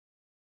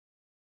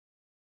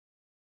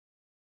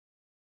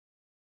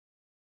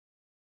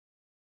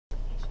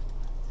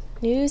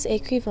Nous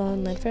écrivons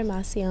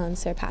l'information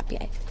sur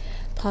papier.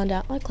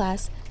 Pendant la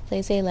classe,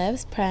 les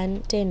élèves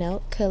prennent des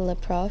notes que le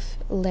prof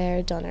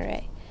leur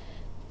donnerait.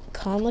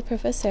 Quand le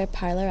professeur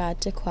parlera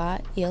de quoi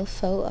il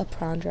faut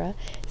apprendre,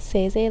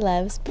 ses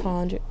élèves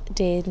prendront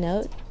des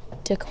notes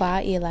de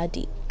quoi il a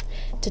dit.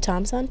 De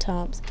temps en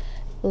temps,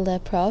 le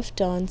prof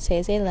donne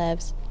ses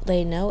élèves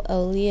les notes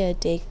au lieu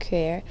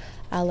d'écrire,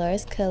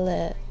 alors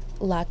que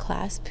la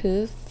classe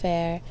peut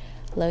faire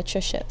l'autre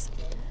chose.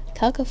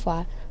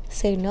 Quelquefois,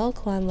 c'est non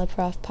quand le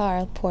prof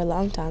parle pour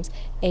longtemps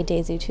et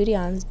des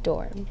étudiants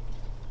dorment.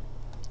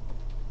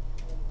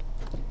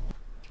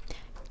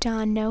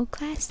 Dans nos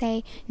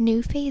classes,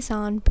 nous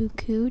faisons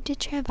beaucoup de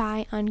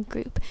travail en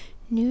groupe.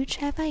 Nous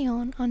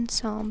travaillons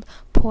ensemble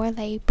pour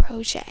les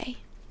projets.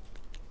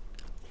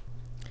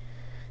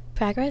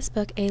 Progress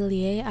Book est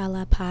lié à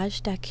la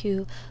page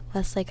d'accueil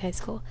Westlake High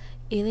School.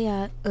 Il y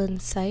a un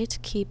site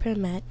qui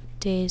permet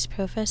des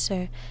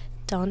professeurs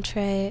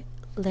d'entrer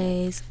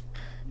les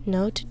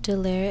notes de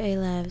leurs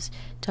élèves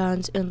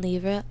dans un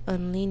livre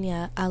en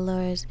ligne,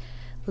 alors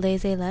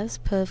les élèves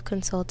peuvent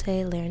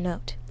consulter leurs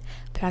notes.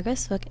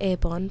 Progress Book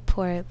est bon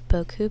pour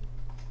beaucoup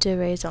de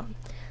raisons.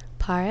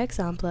 Par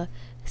exemple,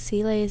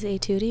 si les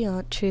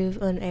étudiants trouvent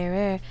une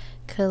erreur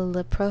que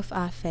le prof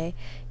a fait,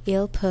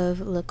 ils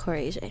peuvent le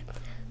corriger.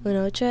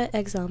 Un autre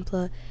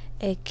exemple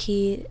est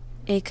que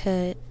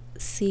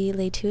si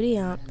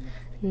l'étudiant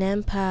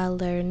n'aime pas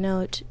leurs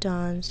notes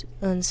dans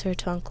une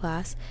certaine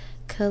classe,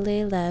 que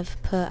l'élève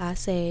peut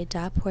essayer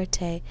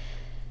d'apporter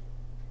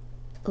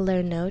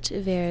leurs notes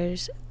vers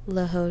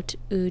le hôte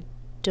ou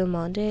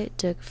demander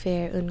de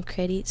faire un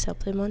crédit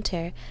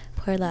supplémentaire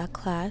pour la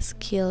classe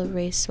qu'ils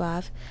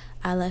reçoivent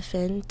à la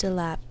fin de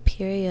la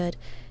période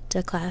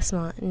de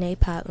classement n'est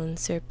pas une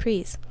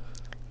surprise.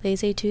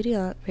 Les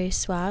étudiants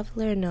reçoivent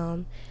leur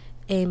nom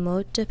et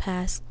mot de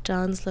passe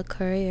dans le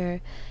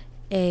courrier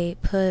et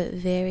peuvent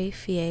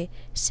vérifier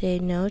ces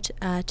notes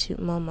à tout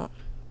moment.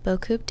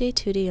 Beaucoup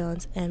d'étudiants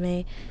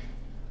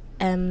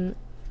aiment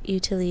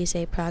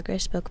utiliser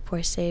Progress Book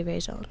pour ces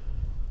raisons.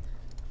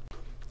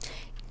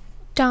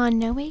 Dans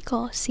nos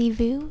écoles, si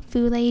vous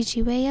voulez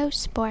jouer au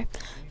sport,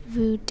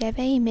 vous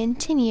devez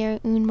maintenir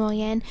une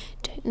moyenne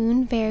de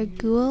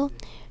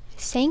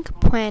 1,5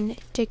 points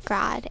de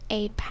grade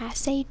et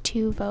passer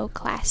tous vos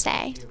classes.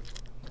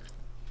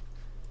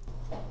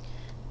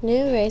 Nous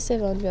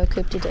recevons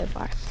beaucoup de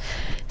devoirs.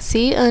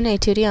 Si un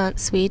étudiant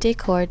suit des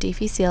cours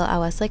difficiles à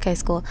Westlake High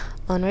School,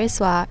 on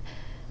reçoit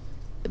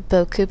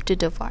beaucoup de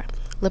devoirs.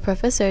 Le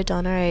professeur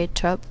donnerait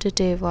trop de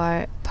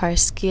devoirs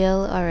parce qu'il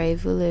aurait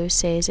voulu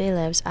ses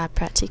élèves à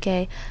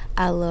pratiquer,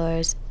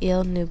 alors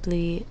il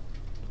n'oublie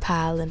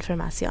pas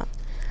l'information.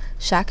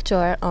 Chaque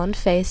jour, on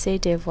fait ses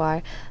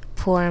devoirs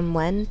pour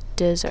moins de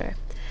 2 heures.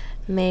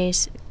 Mais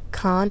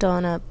quand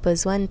on a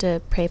besoin de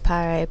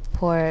préparer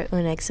pour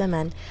un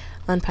examen,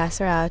 on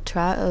passera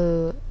 3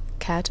 ou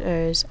 4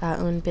 heures à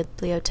une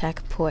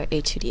bibliothèque pour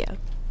étudier.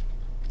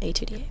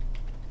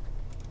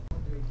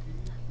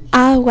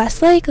 À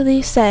Westlake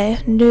Lycée,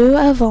 nous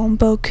avons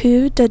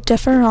beaucoup de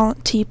différents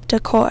types de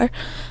cours.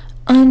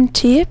 Un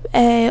type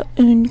est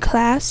une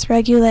classe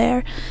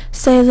régulière.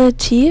 C'est le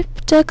type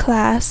de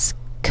classe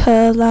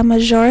que la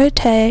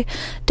majorité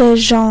des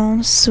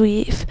gens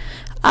suivent.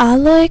 À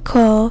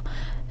l'école,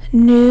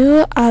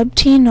 nous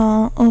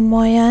obtenons une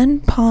moyenne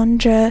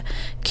pondérée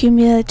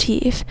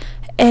cumulative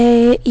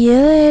et il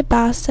est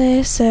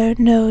basé sur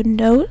nos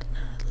notes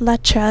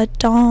lettres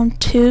dans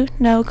toutes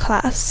nos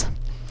classes.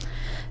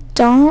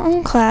 Dans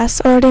une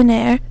classe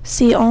ordinaire,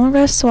 si on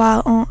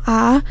reçoit un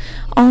A,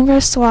 on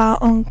reçoit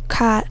un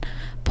 4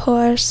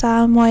 pour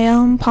sa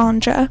moyenne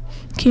pondérée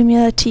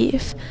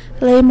cumulative.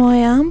 Les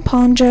moyennes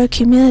pondérées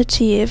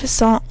cumulatives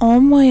sont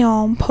en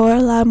moyenne pour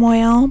la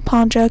moyenne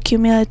pondérée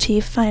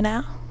cumulative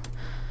finale.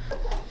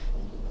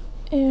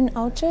 Un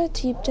autre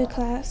type de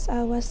classe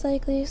à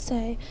Westlake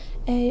Lycée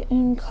est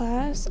une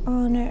classe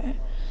en heure.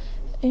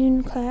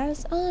 Une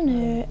classe en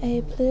heure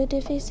est plus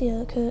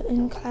difficile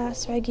qu'une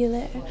classe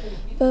régulière.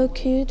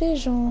 Beaucoup de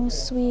gens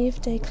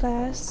suivent des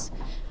classes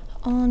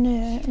en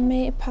heure,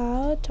 mais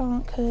pas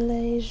autant que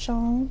les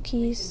gens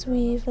qui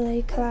suivent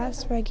les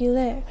classes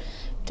régulières.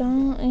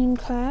 Dans une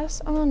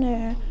classe en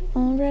heure,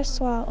 on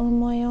reçoit une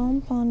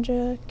moyenne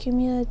pondérée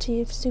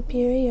cumulative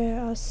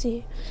supérieure à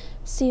 6.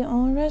 Si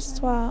on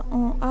reçoit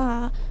un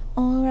A,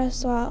 on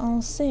reçoit un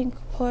 5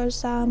 pour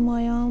sa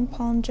moyenne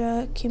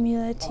pondérée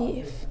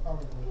cumulative.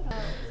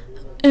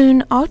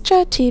 Un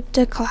autre type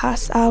de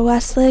classe à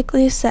Westlake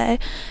Lycée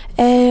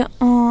est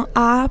un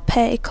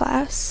AP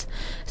class.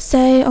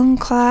 C'est une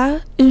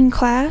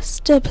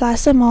classe de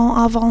placement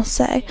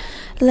avancé.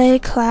 Les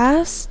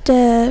classes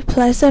de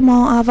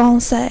placement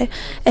avancé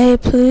est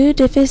plus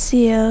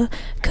difficile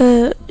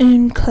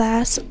qu'une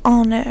classe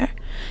en heure.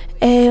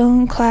 Et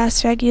une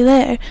classe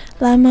régulière,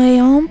 la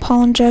moyenne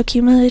pondérée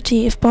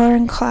cumulative pour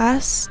une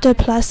classe de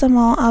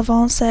placement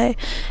avancé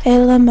est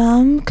la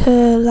même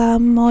que la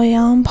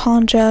moyenne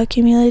pondérée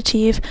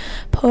cumulative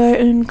pour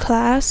une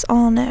classe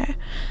en heure.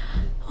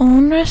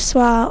 On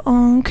reçoit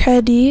un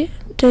crédit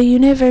de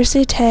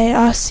université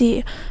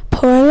aussi pour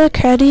Pour le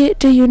crédit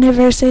de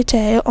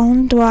l'université,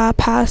 on doit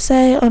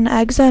passer un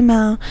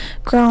examen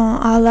grand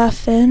à la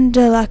fin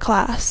de la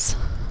classe.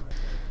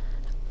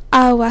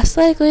 À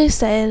Westlake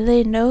Lycée,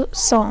 les notes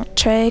sont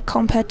très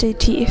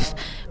compétitifs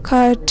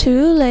car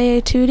tous les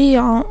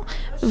étudiants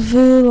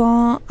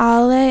veulent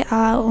aller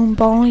à une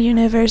bonne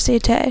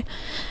université.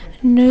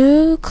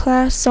 Nous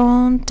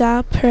classons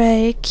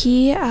d'après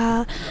qui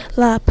a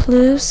la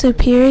plus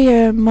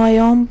supérieure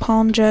moyenne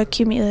pondérée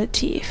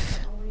cumulative.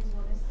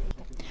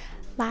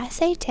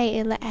 L'ACT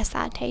et le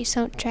SAT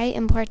sont très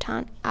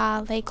importants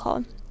à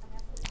l'école.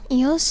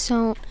 Ils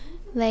sont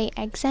les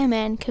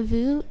examens que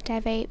vous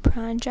devez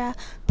prendre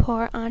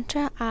pour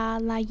entrer à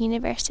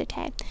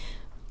l'université.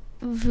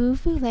 Vous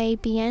voulez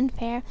bien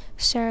faire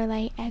sur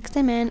les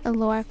examens,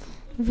 alors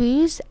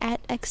vous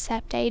êtes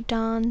accepté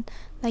dans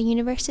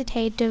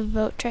l'université de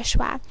votre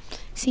choix.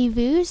 Si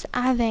vous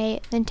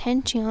avez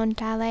l'intention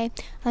d'aller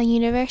à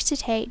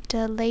l'université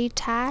de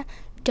l'État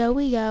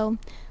d'Ohio,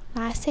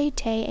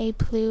 l'ACT est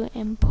plus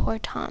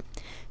important.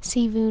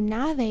 Si vous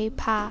n'avez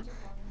pas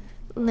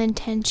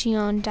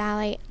l'intention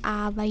d'aller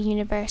à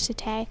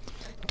l'université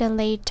de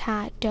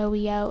l'État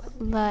d'Ohio,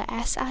 le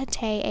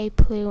SAT est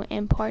plus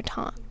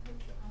important.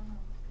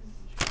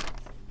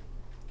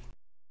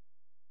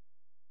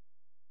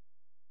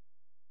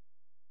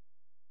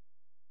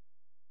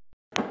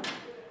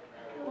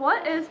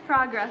 What is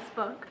Progress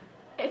Book?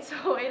 It's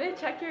a way to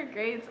check your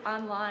grades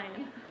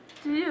online.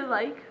 Do you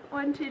like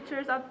when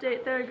teachers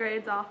update their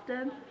grades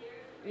often?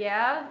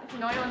 Yeah, it's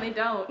annoying when they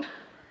don't.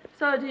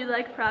 So do you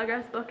like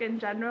Progress Book in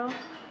general?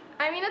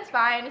 I mean, it's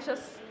fine. It's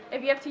just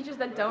if you have teachers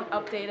that don't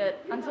update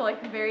it until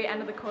like the very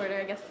end of the quarter,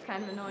 I guess it's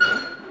kind of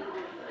annoying.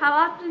 How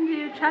often do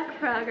you check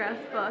Progress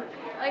Book?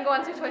 Like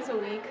once or twice a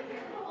week.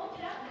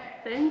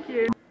 Thank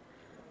you.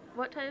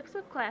 What types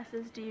of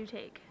classes do you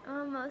take?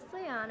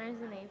 Mostly honors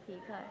and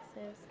AP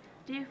classes.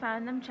 Do you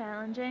find them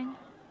challenging?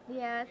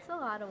 Yeah, it's a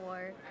lot of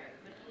work.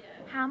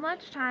 How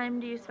much time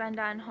do you spend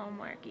on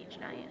homework each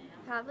night?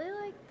 Probably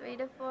like 3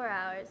 to 4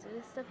 hours. It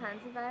just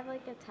depends if I have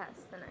like a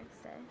test the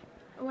next day.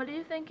 What do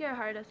you think your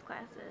hardest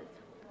class is?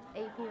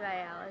 AP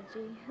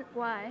biology.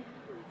 Why?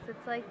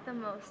 It's like the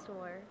most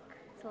work.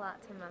 It's a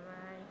lot to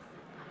memorize.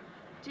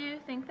 Do you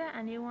think that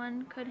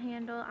anyone could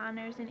handle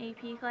honors and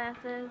AP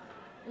classes?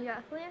 You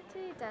definitely have to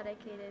be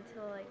dedicated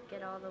to like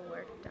get all the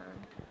work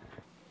done.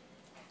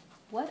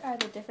 What are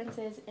the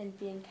differences in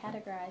being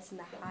categorized in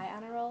the high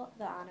honor roll,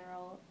 the honor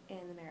roll, and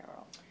the merit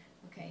roll?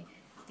 Okay,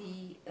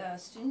 the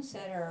students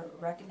that are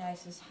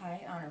recognized as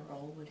high honor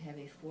roll would have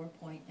a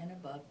 4-point and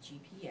above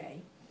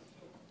GPA.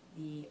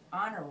 The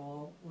honor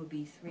roll would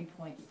be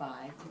 3.5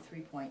 to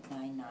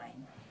 3.99,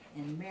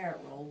 and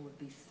merit roll would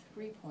be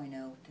 3.0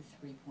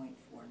 to 3.49.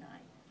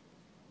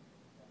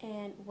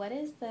 And what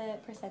is the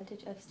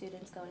percentage of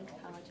students going to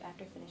college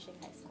after finishing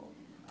high school?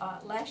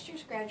 Last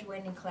year's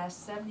graduating class,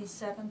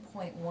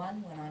 77.1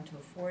 went on to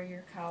a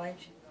 4-year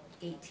college,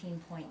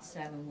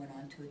 18.7 went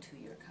on to a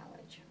 2-year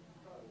college.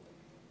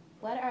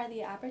 What are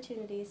the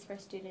opportunities for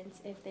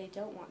students if they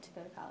don't want to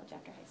go to college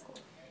after high school?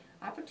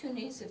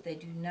 Opportunities if they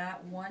do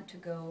not want to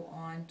go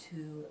on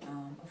to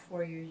a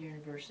 4-year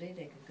university,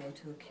 they could go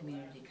to a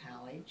community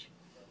college.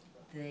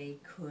 They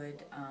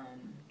could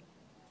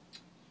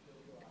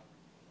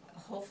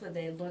hopefully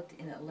they looked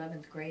in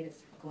 11th grade at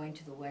going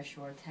to the West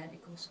Shore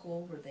Technical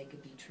School where they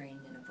could be trained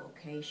in a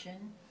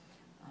vocation.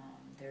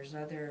 There's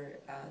other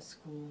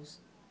schools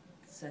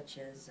such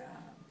as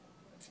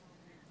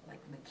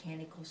like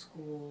mechanical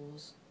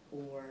schools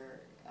or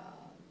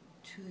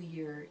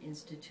 2-year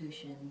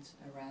institutions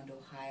around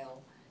Ohio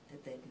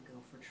that they could go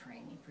for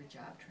training, for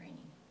job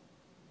training.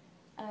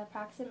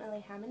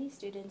 Approximately how many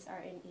students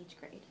are in each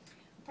grade?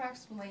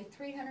 Approximately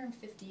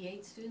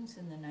 358 students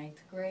in the 9th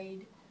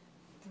grade,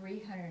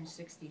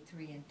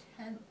 363 in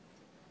 10th,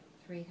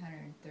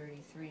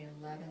 333 in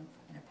 11th,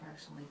 and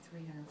approximately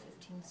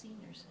 315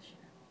 seniors this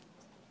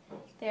year.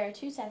 There are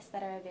 2 tests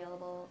that are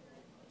available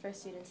for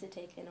students to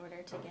take in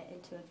order to get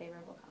into a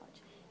favorable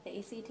college, the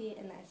ACT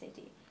and the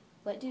SAT.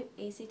 What do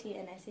ACT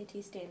and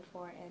SAT stand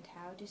for, and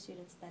how do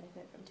students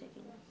benefit from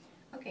taking them?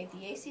 Okay,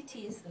 the ACT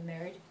is the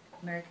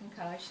American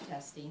College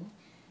Testing.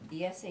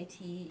 The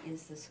SAT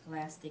is the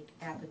Scholastic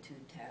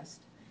Aptitude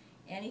Test.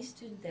 Any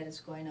student that is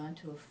going on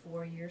to a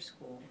 4-year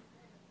school,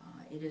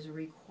 it is a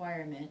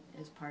requirement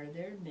as part of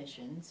their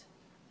admissions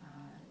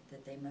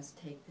that they must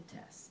take the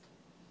test.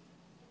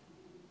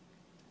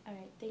 All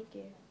right, thank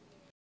you.